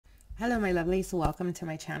Hello my lovelies, welcome to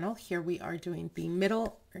my channel. Here we are doing the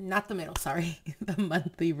the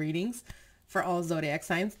monthly readings for all zodiac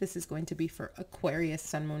signs. This is going to be for Aquarius,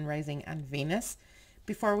 Sun, Moon, Rising, and Venus.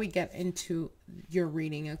 Before we get into your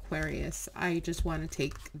reading, Aquarius, I just want to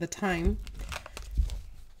take the time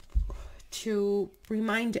to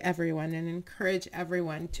remind everyone and encourage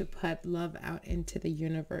everyone to put love out into the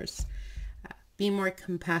universe. Be more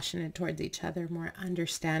compassionate towards each other, more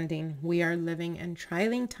understanding. We are living in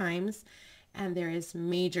trying times, and there is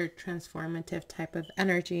major transformative type of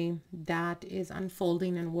energy that is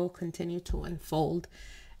unfolding and will continue to unfold.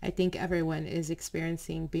 I think everyone is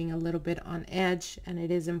experiencing being a little bit on edge, and it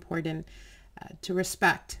is important to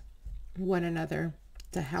respect one another,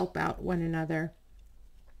 to help out one another.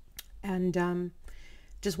 And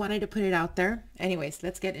just wanted to put it out there. Anyways,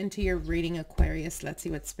 let's get into your reading, Aquarius. Let's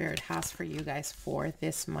see what Spirit has for you guys for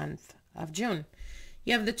this month of June.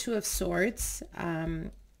 You have the Two of Swords,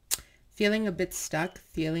 feeling a bit stuck,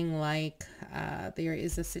 feeling like there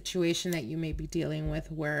is a situation that you may be dealing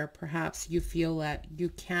with where perhaps you feel that you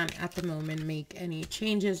can't at the moment make any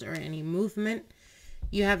changes or any movement.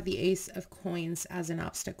 You have the Ace of Coins as an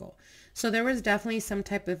obstacle. So there was definitely some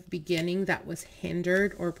type of beginning that was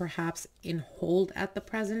hindered or perhaps in hold at the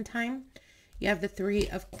present time. You have the Three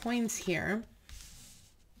of Coins here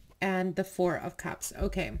and the Four of Cups.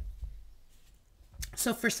 Okay.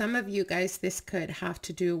 So for some of you guys, this could have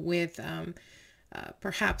to do with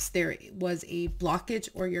perhaps there was a blockage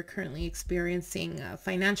or you're currently experiencing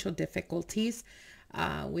financial difficulties.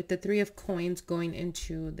 With the Three of Coins going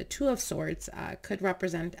into the Two of Swords, could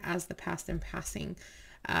represent as the past and passing.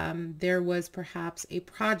 There was perhaps a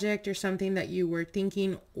project or something that you were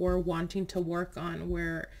thinking or wanting to work on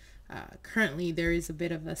where currently there is a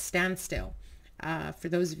bit of a standstill. For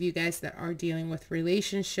those of you guys that are dealing with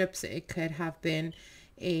relationships, it could have been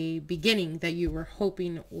a beginning that you were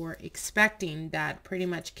hoping or expecting that pretty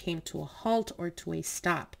much came to a halt or to a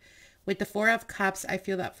stop. With the Four of Cups, I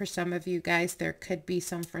feel that for some of you guys, there could be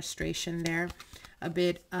some frustration there, a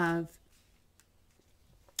bit of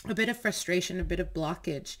frustration, a bit of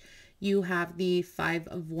blockage. You have the Five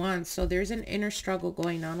of Wands. So there's an inner struggle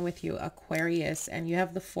going on with you, Aquarius, and you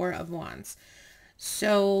have the Four of Wands.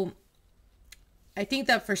 So I think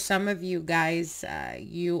that for some of you guys,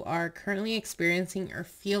 you are currently experiencing or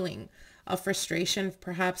feeling a frustration,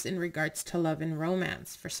 perhaps in regards to love and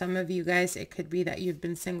romance. For some of you guys, it could be that you've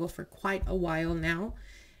been single for quite a while now.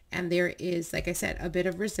 And there is, like I said, a bit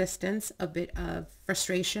of resistance, a bit of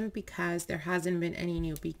frustration because there hasn't been any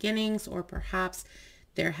new beginnings, or perhaps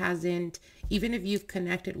there hasn't, even if you've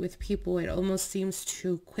connected with people, it almost seems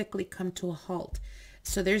to quickly come to a halt.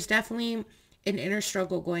 So there's definitely an inner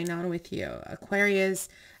struggle going on with you. Aquarius,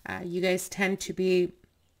 you guys tend to be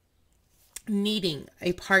needing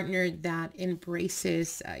a partner that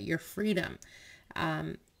embraces your freedom.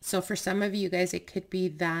 So for some of you guys, it could be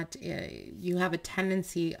that you have a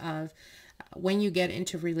tendency of when you get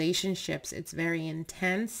into relationships, it's very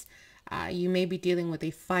intense. You may be dealing with a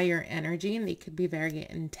fire energy, and they could be very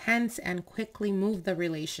intense and quickly move the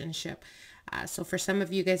relationship. So for some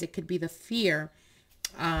of you guys, it could be the fear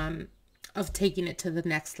of taking it to the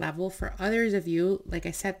next level. For others of you, like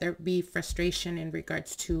I said, there'd be frustration in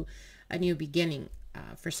regards to a new beginning.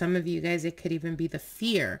 For some of you guys, it could even be the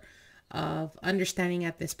fear of understanding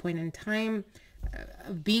at this point in time,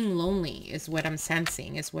 being lonely is what I'm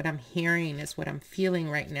sensing, is what I'm hearing, is what I'm feeling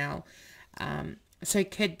right now. So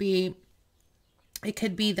it could be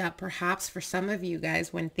that perhaps for some of you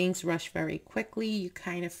guys, when things rush very quickly, you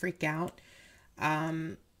kind of freak out,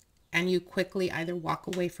 and you quickly either walk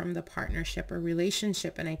away from the partnership or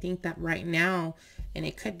relationship. And I think that right now, and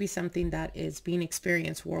it could be something that is being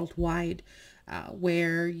experienced worldwide,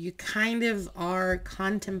 where you kind of are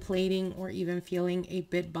contemplating or even feeling a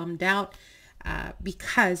bit bummed out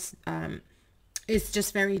because it's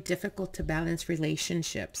just very difficult to balance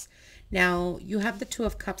relationships. Now, you have the Two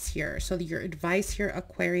of Cups here. So your advice here,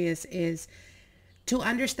 Aquarius, is to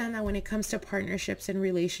understand that when it comes to partnerships and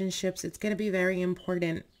relationships, it's going to be very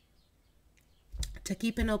important to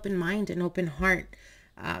keep an open mind and open heart.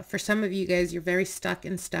 For some of you guys, you're very stuck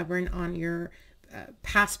and stubborn on your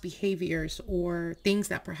past behaviors or things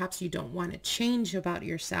that perhaps you don't want to change about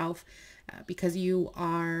yourself because you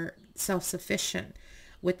are self-sufficient.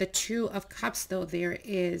 With the Two of Cups, though, there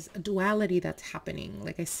is a duality that's happening.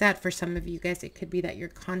 Like I said, for some of you guys, it could be that you're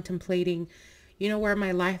contemplating, you know, where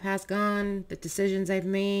my life has gone, the decisions I've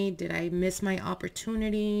made. Did I miss my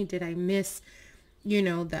opportunity? Did I miss, you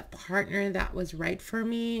know, that partner that was right for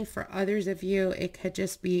me? For others of you, it could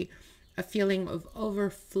just be a feeling of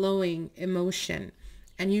overflowing emotion,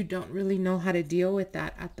 and you don't really know how to deal with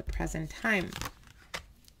that at the present time.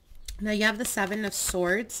 Now you have the Seven of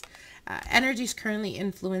Swords. Energy is currently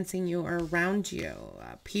influencing you or around you.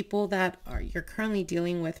 People that you're currently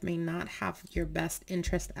dealing with may not have your best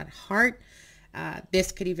interest at heart.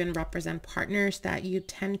 This could even represent partners that you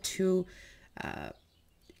tend to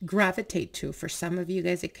gravitate to. For some of you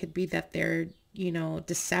guys, it could be that they're, you know,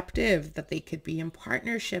 deceptive, that they could be in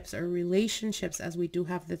partnerships or relationships, as we do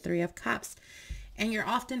have the Three of Cups. And you're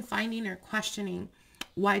often finding or questioning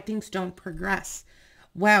why things don't progress.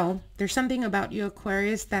 Well, there's something about you,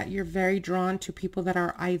 Aquarius, that you're very drawn to people that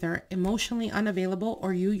are either emotionally unavailable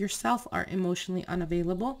or you yourself are emotionally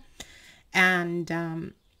unavailable. And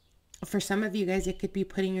for some of you guys, it could be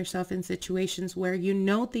putting yourself in situations where you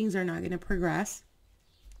know things are not going to progress.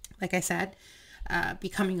 Like I said,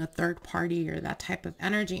 becoming a third party or that type of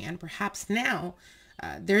energy. And perhaps now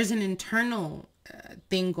there's an internal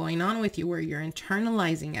thing going on with you where you're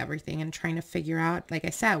internalizing everything and trying to figure out, like I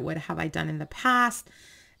said, what have I done in the past?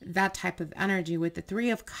 That type of energy. With the Three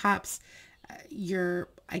of Cups,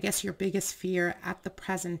 I guess your biggest fear at the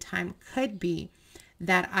present time could be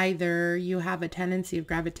that either you have a tendency of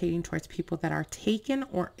gravitating towards people that are taken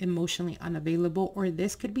or emotionally unavailable, or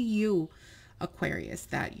this could be you, Aquarius,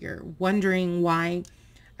 that you're wondering why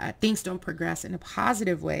things don't progress in a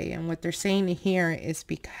positive way. And what they're saying here is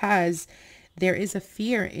because there is a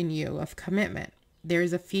fear in you of commitment. There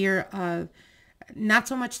is a fear of not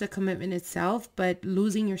so much the commitment itself, but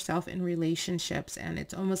losing yourself in relationships. And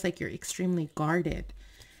it's almost like you're extremely guarded.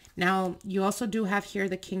 Now, you also do have here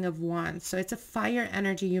the King of Wands. So it's a fire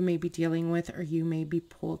energy you may be dealing with or you may be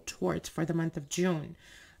pulled towards for the month of June.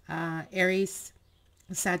 Aries,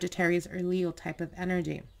 Sagittarius, or Leo type of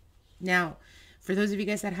energy. Now, for those of you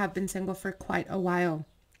guys that have been single for quite a while,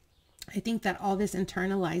 I think that all this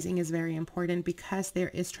internalizing is very important because there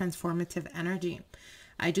is transformative energy.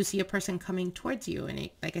 I do see a person coming towards you, and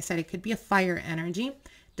like I said, it could be a fire energy.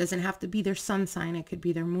 Doesn't have to be their sun sign. It could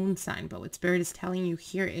be their moon sign. But what Spirit is telling you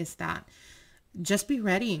here is that just be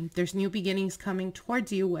ready. There's new beginnings coming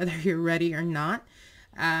towards you, whether you're ready or not.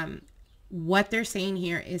 What they're saying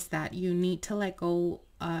here is that you need to let go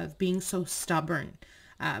of being so stubborn,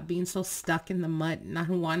 being so stuck in the mud, not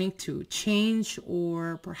wanting to change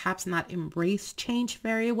or perhaps not embrace change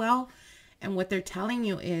very well. And what they're telling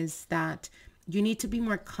you is that you need to be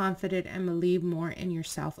more confident and believe more in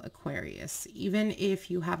yourself, Aquarius. Even if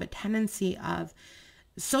you have a tendency of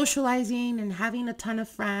socializing and having a ton of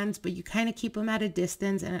friends, but you kind of keep them at a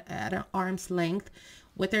distance and at an arm's length,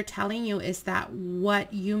 what they're telling you is that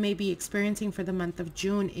what you may be experiencing for the month of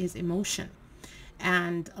June is emotion.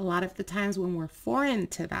 And a lot of the times when we're foreign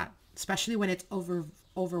to that, especially when it's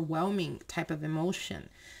overwhelming type of emotion,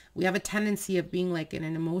 we have a tendency of being like in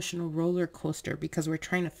an emotional roller coaster because we're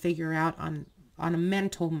trying to figure out on a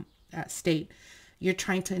mental state. You're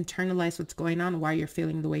trying to internalize what's going on, why you're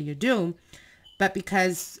feeling the way you do. But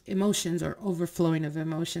because emotions or overflowing of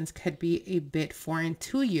emotions could be a bit foreign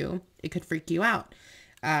to you, it could freak you out.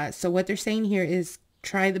 So what they're saying here is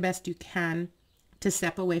try the best you can to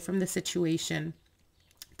step away from the situation,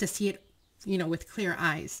 to see it, you know, with clear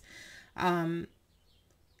eyes.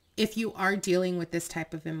 If you are dealing with this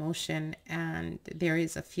type of emotion and there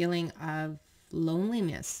is a feeling of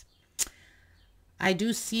loneliness, I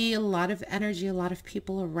do see a lot of energy, a lot of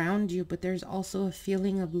people around you, but there's also a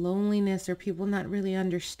feeling of loneliness or people not really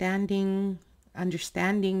understanding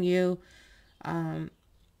you.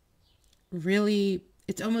 Really,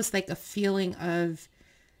 it's almost like a feeling of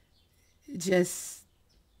just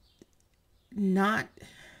not,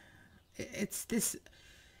 it's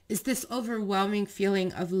this overwhelming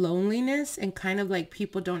feeling of loneliness and kind of like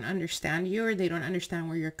people don't understand you or they don't understand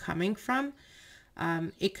where you're coming from.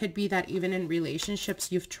 It could be that even in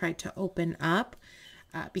relationships, you've tried to open up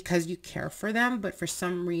because you care for them, but for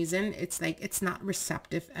some reason, it's like, it's not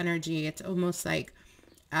receptive energy. It's almost like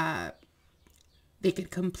they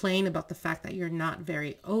could complain about the fact that you're not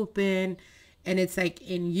very open. And it's like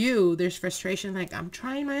in you, there's frustration. Like, I'm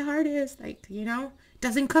trying my hardest, like, you know,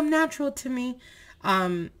 doesn't come natural to me.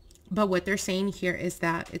 But what they're saying here is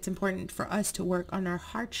that it's important for us to work on our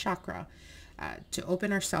heart chakra, to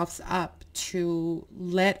open ourselves up, to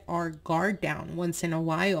let our guard down once in a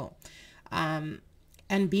while,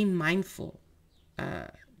 and be mindful.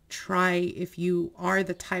 Try, if you are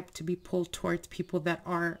the type to be pulled towards people that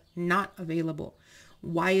are not available,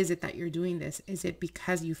 why is it that you're doing this? Is it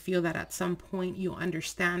because you feel that at some point you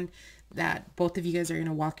understand that both of you guys are going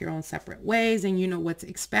to walk your own separate ways and you know what's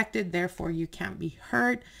expected, therefore you can't be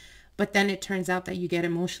hurt? But then it turns out that you get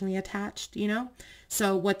emotionally attached, you know?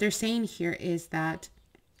 So what they're saying here is that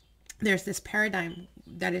there's this paradigm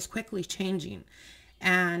that is quickly changing.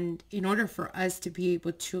 And in order for us to be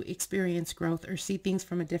able to experience growth or see things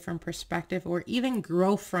from a different perspective, or even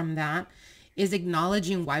grow from that, is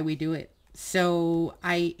acknowledging why we do it. So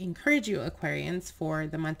I encourage you, Aquarians, for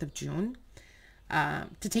the month of June,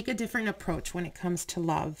 to take a different approach when it comes to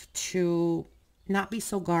love, to not be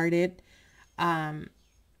so guarded, and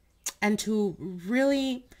to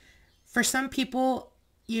really, for some people,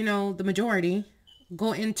 you know, the majority,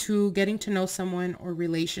 go into getting to know someone or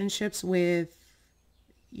relationships with,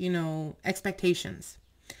 you know, expectations.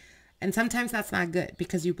 And sometimes that's not good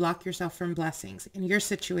because you block yourself from blessings. In your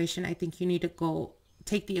situation, I think you need to go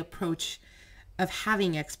take the approach of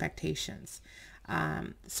having expectations.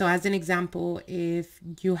 So as an example, if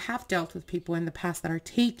you have dealt with people in the past that are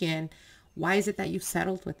taken, why is it that you've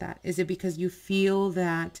settled with that? Is it because you feel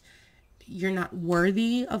that you're not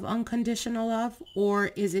worthy of unconditional love? Or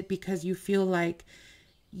is it because you feel like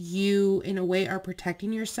you, in a way, are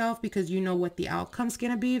protecting yourself because you know what the outcome's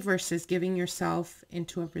going to be, versus giving yourself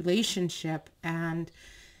into a relationship and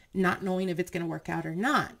not knowing if it's going to work out or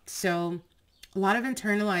not? So a lot of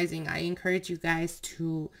internalizing. I encourage you guys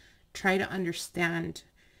to try to understand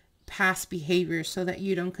past behavior so that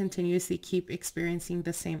you don't continuously keep experiencing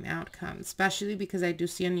the same outcome, especially because I do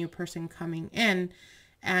see a new person coming in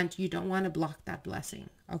and you don't want to block that blessing.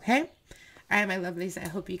 Okay? All right, my lovelies, I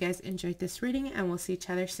hope you guys enjoyed this reading, and we'll see each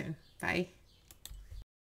other soon. Bye.